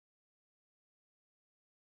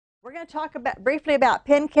We're going to talk briefly about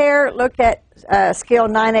pin care. Look at skill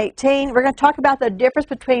 918. We're going to talk about the difference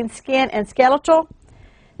between skin and skeletal.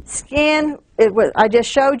 Skin, I just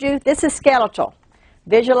showed you, this is skeletal.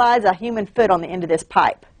 Visualize a human foot on the end of this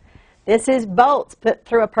pipe. This is bolts put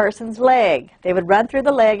through a person's leg. They would run through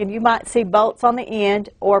the leg, and you might see bolts on the end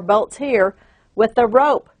or bolts here with the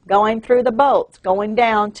rope going through the bolts, going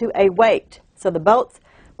down to a weight. So the bolts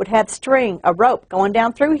would have string, a rope going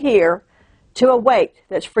down through here to a weight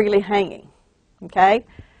that's freely hanging. Okay?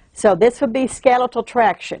 So this would be skeletal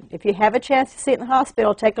traction. If you have a chance to see it in the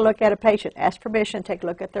hospital, take a look at a patient. Ask permission, take a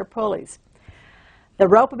look at their pulleys. The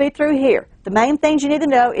rope will be through here. The main things you need to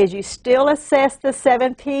know is you still assess the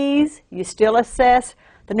 7 Ps, you still assess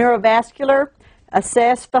the neurovascular,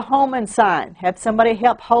 assess the Holman sign. Have somebody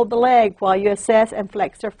help hold the leg while you assess and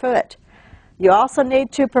flex their foot. You also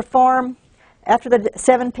need to perform, after the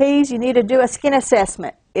 7 Ps, you need to do a skin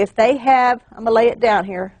assessment. If they have, I'm going to lay it down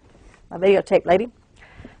here, my videotape lady.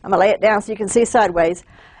 I'm going to lay it down so you can see sideways.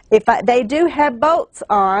 If they do have bolts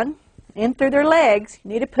on, in through their legs,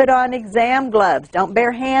 you need to put on exam gloves. Don't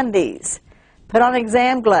bare hand these. Put on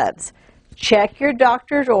exam gloves. Check your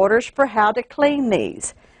doctor's orders for how to clean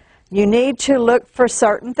these. You need to look for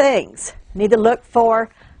certain things. You need to look for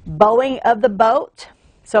bowing of the boat.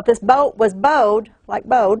 So if this boat was bowed, like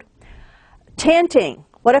bowed, tenting.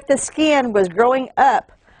 What if the skin was growing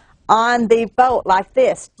up on the boat like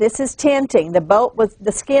this? This is tenting.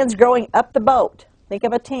 The skin's growing up the boat. Think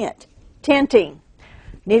of a tent. Tenting.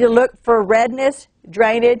 You need to look for redness,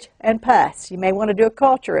 drainage, and pus. You may want to do a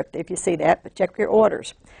culture if you see that, but check your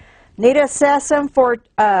orders. Need to assess them for,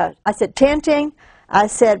 I said tenting, I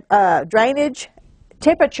said drainage,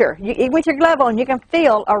 temperature. Even with your glove on, you can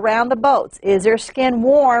feel around the bolts. Is their skin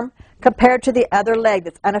warm compared to the other leg,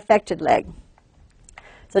 that's unaffected leg?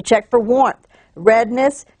 So check for warmth,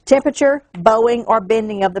 redness, temperature, bowing or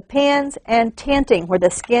bending of the pins, and tenting where the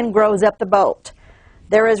skin grows up the bolt.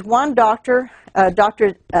 There is one doctor,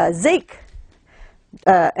 Dr. Zeke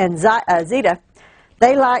and Zeta,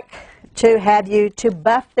 they like to have you to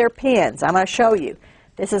buff their pins. I'm going to show you.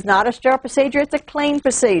 This is not a sterile procedure, it's a clean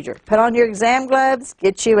procedure. Put on your exam gloves,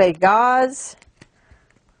 get you a gauze.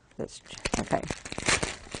 Okay.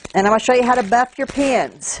 And I'm going to show you how to buff your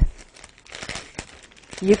pins.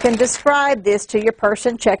 You can describe this to your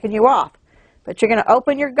person checking you off. But you're going to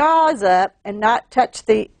open your gauze up and not touch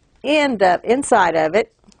the inside of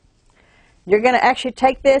it. You're going to actually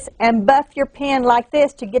take this and buff your pin like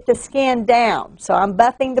this to get the skin down. So I'm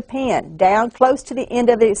buffing the pin down close to the end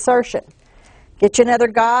of the insertion. Get you another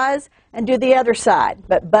gauze and do the other side.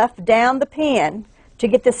 But buff down the pin to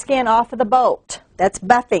get the skin off of the bolt. That's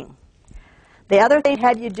buffing. The other thing I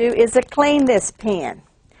had you do is to clean this pin.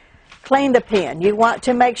 Clean the pin. You want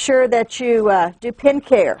to make sure that you do pin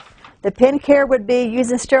care. The pin care would be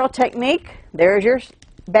using sterile technique. There's your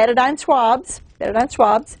betadine swabs.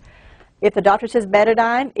 If the doctor says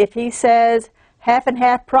betadine, if he says half and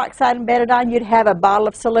half peroxide and betadine, you'd have a bottle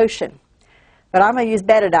of solution. But I'm going to use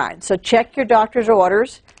betadine. So check your doctor's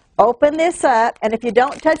orders. Open this up, and if you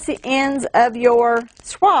don't touch the ends of your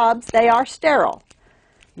swabs, they are sterile.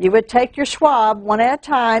 You would take your swab one at a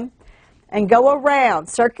time and go around,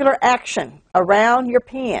 circular action, around your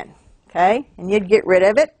pin. Okay? And you'd get rid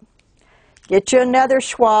of it. Get you another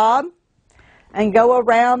swab and go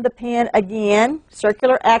around the pin again,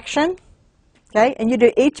 circular action. Okay? And you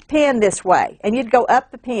do each pin this way. And you'd go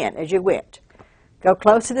up the pin as you went. Go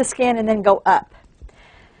close to the skin and then go up.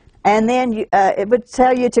 And then it would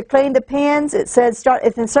tell you to clean the pins. It says start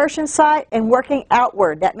at the insertion site and working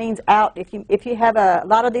outward. That means out. If you have a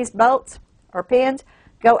lot of these bolts or pins,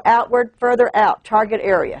 go outward, further out, target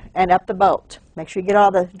area, and up the bolt. Make sure you get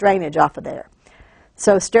all the drainage off of there.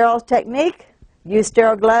 So sterile technique, use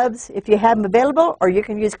sterile gloves if you have them available, or you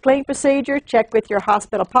can use clean procedure, check with your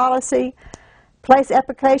hospital policy, place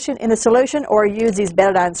application in the solution, or use these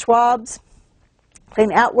betadine swabs.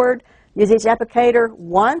 Clean outward, use each applicator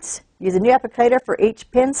once. Use a new applicator for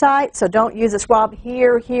each pin site, so don't use a swab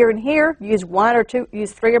here, here, and here. Use 1 or 2,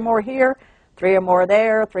 use 3 or more here, 3 or more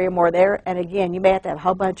there, 3 or more there, and again, you may have to have a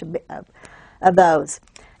whole bunch of those.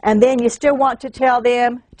 And then you still want to tell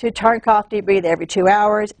them to turn, cough, deep breathe every 2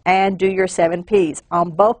 hours and do your 7 Ps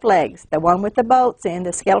on both legs, the one with the bolts in,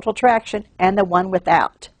 the skeletal traction, and the one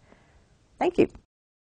without. Thank you.